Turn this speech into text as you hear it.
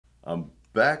I'm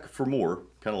back for more,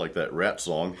 kind of like that Ratt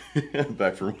song.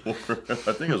 Back for more.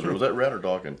 I think was that Ratt or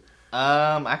Dawkins?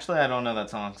 Actually, I don't know that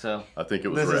song, so I think it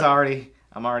was. This Ratt. is already.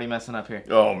 I'm already messing up here.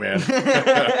 Oh man,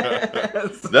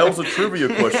 that was a trivia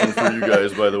question for you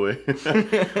guys, by the way.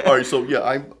 All right, so yeah,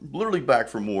 I'm literally back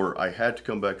for more. I had to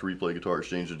come back to Replay Guitar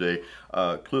Exchange today.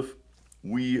 Cliff,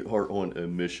 we are on a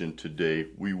mission today.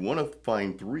 We want to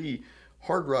find 3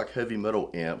 hard rock heavy metal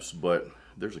amps, but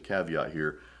there's a caveat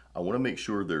here. I want to make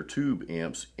sure they're tube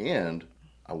amps, and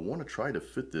I want to try to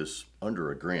fit this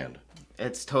under $1,000.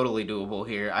 It's totally doable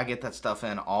here. I get that stuff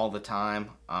in all the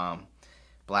time.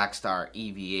 Blackstar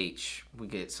EVH. We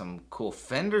get some cool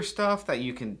Fender stuff that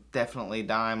you can definitely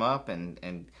dime up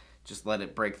and just let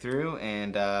it break through.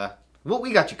 And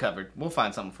we got you covered. We'll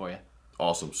find something for you.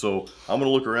 Awesome. So I'm going to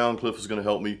look around. Cliff is going to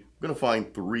help me. I'm going to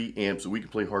find 3 amps that we can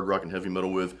play hard rock and heavy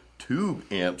metal with. Tube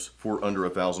amps for under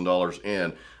 $1,000.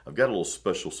 And I've got a little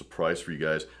special surprise for you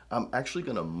guys. I'm actually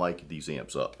going to mic these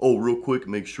amps up. Oh, real quick,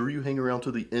 make sure you hang around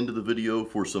to the end of the video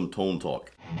for some tone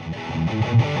talk.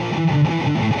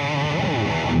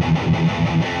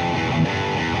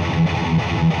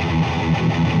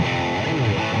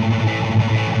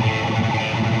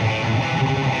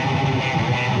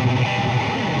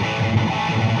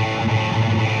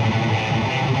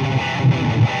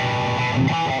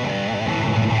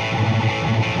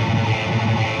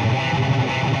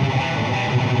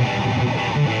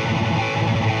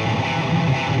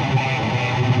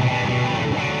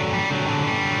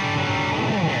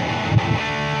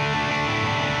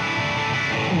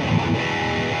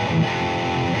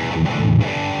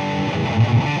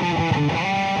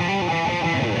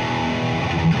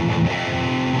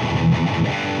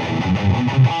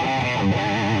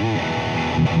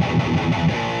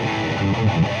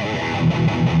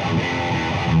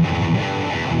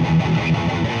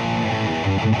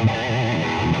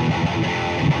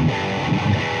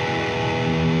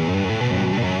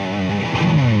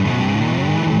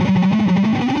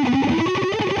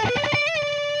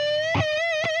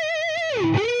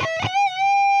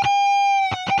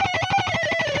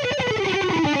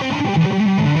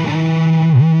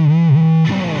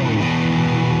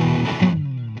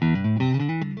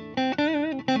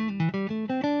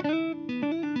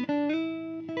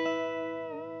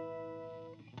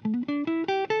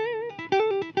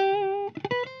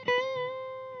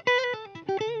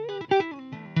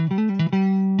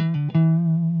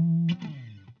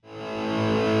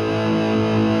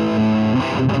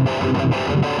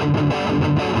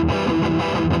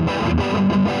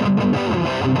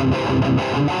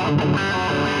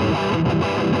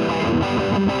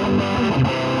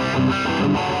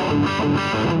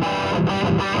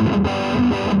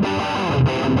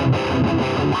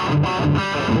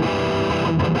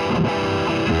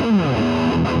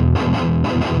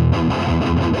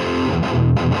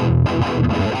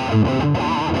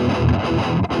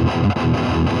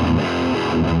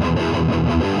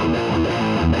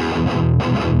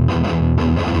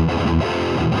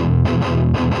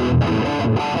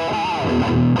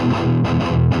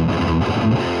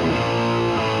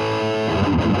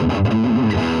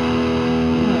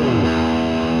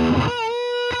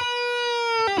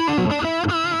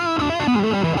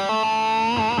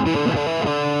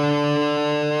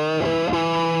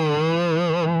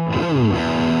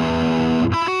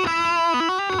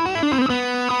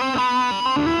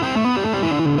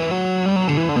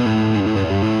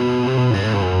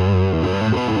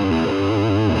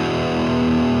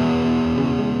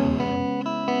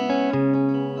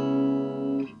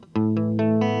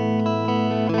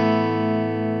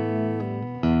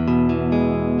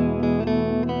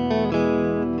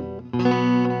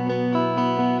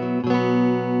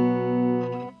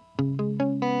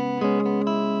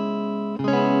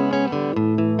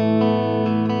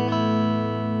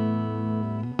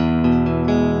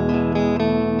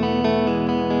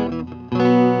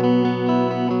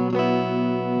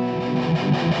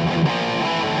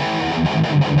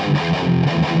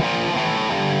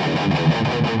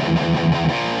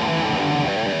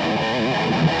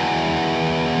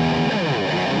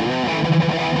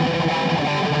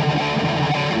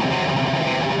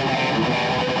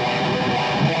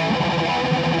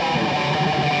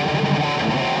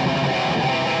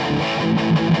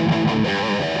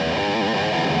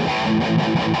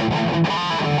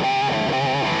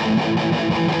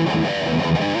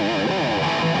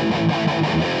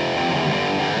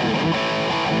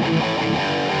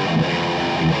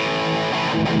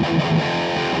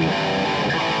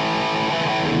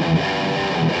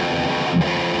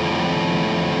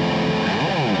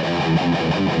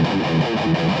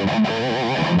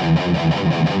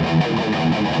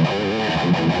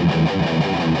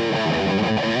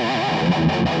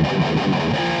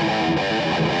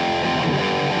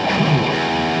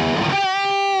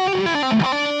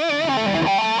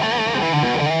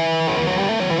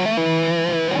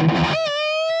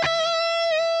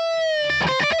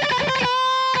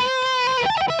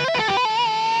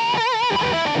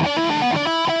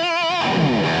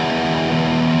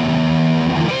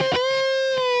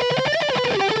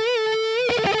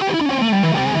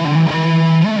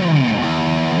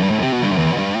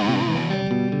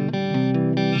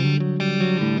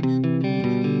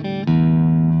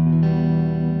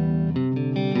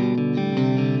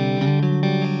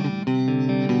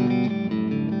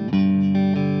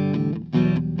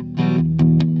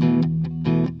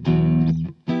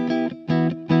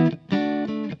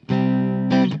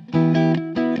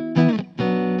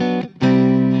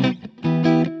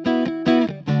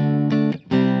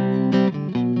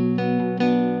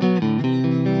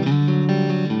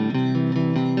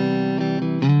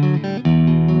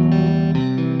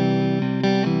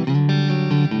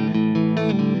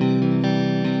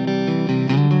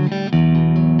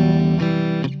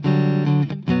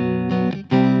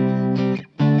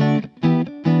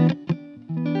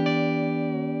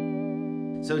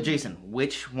 So Jason,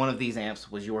 which one of these amps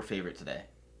was your favorite today?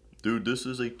 Dude, this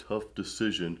is a tough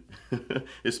decision,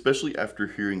 especially after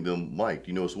hearing them mic'd.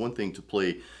 You know, it's one thing to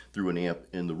play through an amp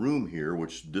in the room here,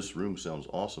 which this room sounds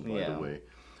awesome, by the way.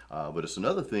 But it's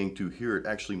another thing to hear it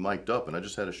actually mic'd up. And I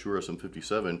just had a Shure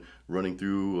SM57 running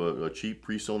through a cheap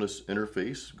PreSonus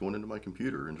interface going into my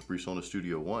computer, into PreSonus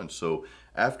Studio One. So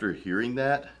after hearing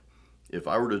that, if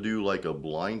I were to do like a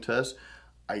blind test,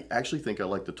 I actually think I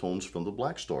like the tones from the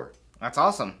Blackstar. That's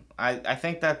awesome. I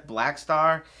think that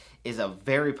Blackstar is a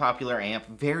very popular amp,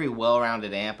 very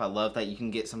well-rounded amp. I love that you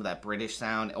can get some of that British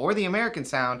sound or the American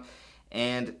sound,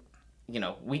 and you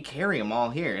know, we carry them all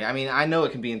here. I mean, I know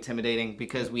it can be intimidating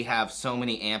because we have so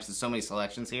many amps and so many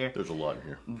selections here. There's a lot in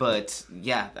here. But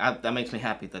yeah, that makes me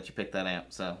happy that you picked that amp.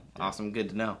 So awesome, good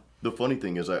to know. The funny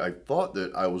thing is, I thought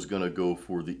that I was going to go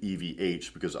for the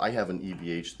EVH because I have an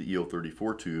EVH, the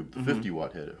EO34 tube, the 50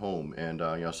 watt head at home. And you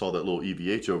know, I saw that little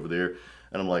EVH over there,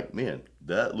 and I'm like, man,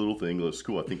 that little thing looks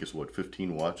cool. I think it's, what,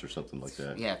 15 watts or something like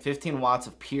that? Yeah, 15 watts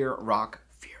of pure rock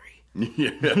fury. Yeah,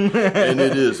 and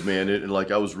it is, man. Like,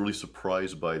 I was really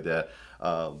surprised by that.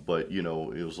 But, you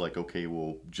know, it was like, okay,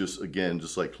 well, just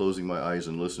like closing my eyes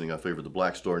and listening, I favored the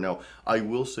Blackstar. Now, I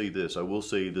will say this. I will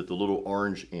say that the little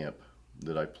orange amp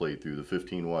that I played through, the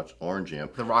 15 watts orange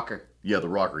amp. The rocker. Yeah, the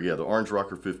rocker. Yeah, the orange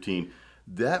rocker 15.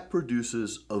 That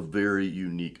produces a very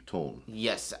unique tone.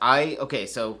 Yes. Okay,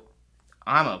 so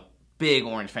I'm a big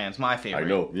orange fan. It's my favorite. I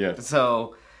know, yeah.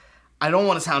 So I don't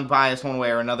want to sound biased one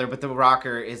way or another, but the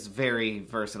rocker is very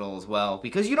versatile as well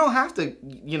because you don't have to,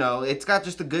 you know, it's got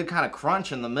just a good kind of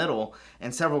crunch in the middle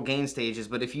and several gain stages,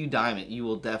 but if you dime it, you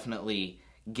will definitely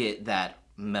get that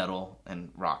metal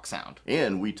and rock sound.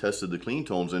 And we tested the clean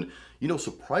tones, and you know,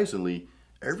 surprisingly,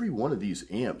 every one of these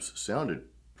amps sounded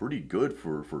pretty good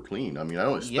for clean. I mean, I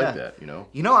don't expect that, you know.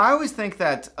 You know, I always think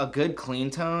that a good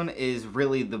clean tone is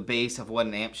really the base of what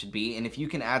an amp should be, and if you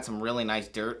can add some really nice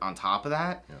dirt on top of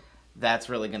that, that's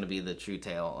really going to be the true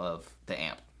tale of the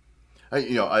amp.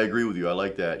 You know, I agree with you. I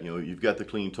like that. You know, you've got the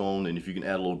clean tone, and if you can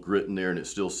add a little grit in there and it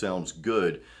still sounds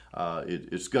good,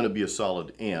 it's going to be a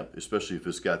solid amp, especially if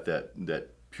it's got that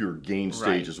pure gain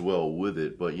stage as well with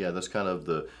it. But yeah, that's kind of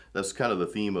the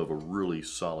theme of a really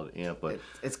solid amp. But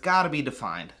it's got to be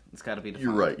defined. It's got to be defined.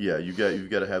 You're right. Yeah, you've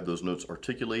got to have those notes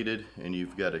articulated, and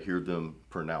you've got to hear them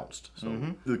pronounced. So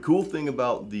the cool thing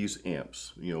about these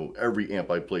amps, you know, every amp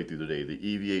I played through today, the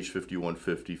EVH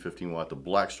 5150 15 watt, the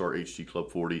Blackstar HT Club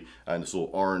 40, and this little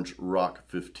orange rock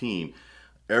 15.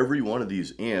 Every one of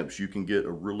these amps, you can get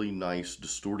a really nice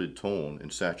distorted tone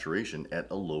and saturation at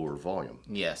a lower volume.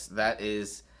 Yes,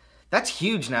 that's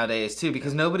huge nowadays too,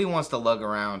 because nobody wants to lug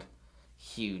around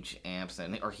huge amps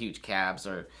or huge cabs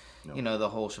or you know, the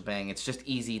whole shebang. It's just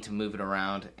easy to move it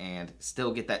around and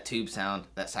still get that tube sound,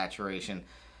 that saturation,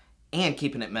 and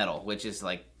keeping it metal, which is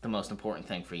like the most important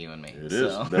thing for you and me. It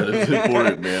is. That is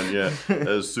important, man. Yeah, that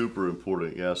is super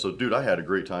important. Yeah. So, dude, I had a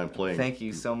great time playing. Thank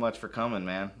you so much for coming,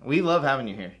 man. We love having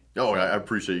you here. Oh, I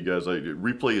appreciate you guys.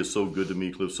 Replay is so good to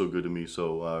me. Cliff's so good to me.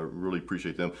 So I really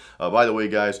appreciate them. By the way,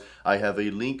 guys, I have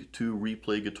a link to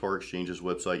Replay Guitar Exchange's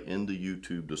website in the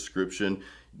YouTube description.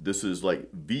 This is like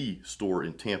the store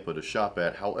in Tampa to shop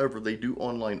at. However, they do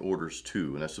online orders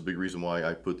too, and that's the big reason why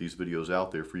I put these videos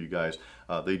out there for you guys.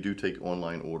 They do take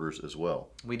online orders as well.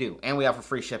 We do, and we offer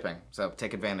free shipping, so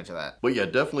take advantage of that. But yeah,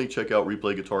 definitely check out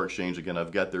Replay Guitar Exchange. Again,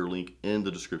 I've got their link in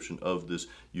the description of this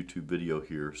YouTube video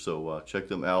here, so check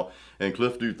them out. And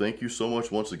Cliff, dude, thank you so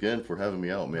much once again for having me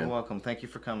out, man. You're welcome. Thank you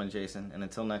for coming, Jason, and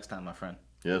until next time, my friend.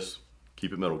 Yes,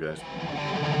 keep it metal, guys.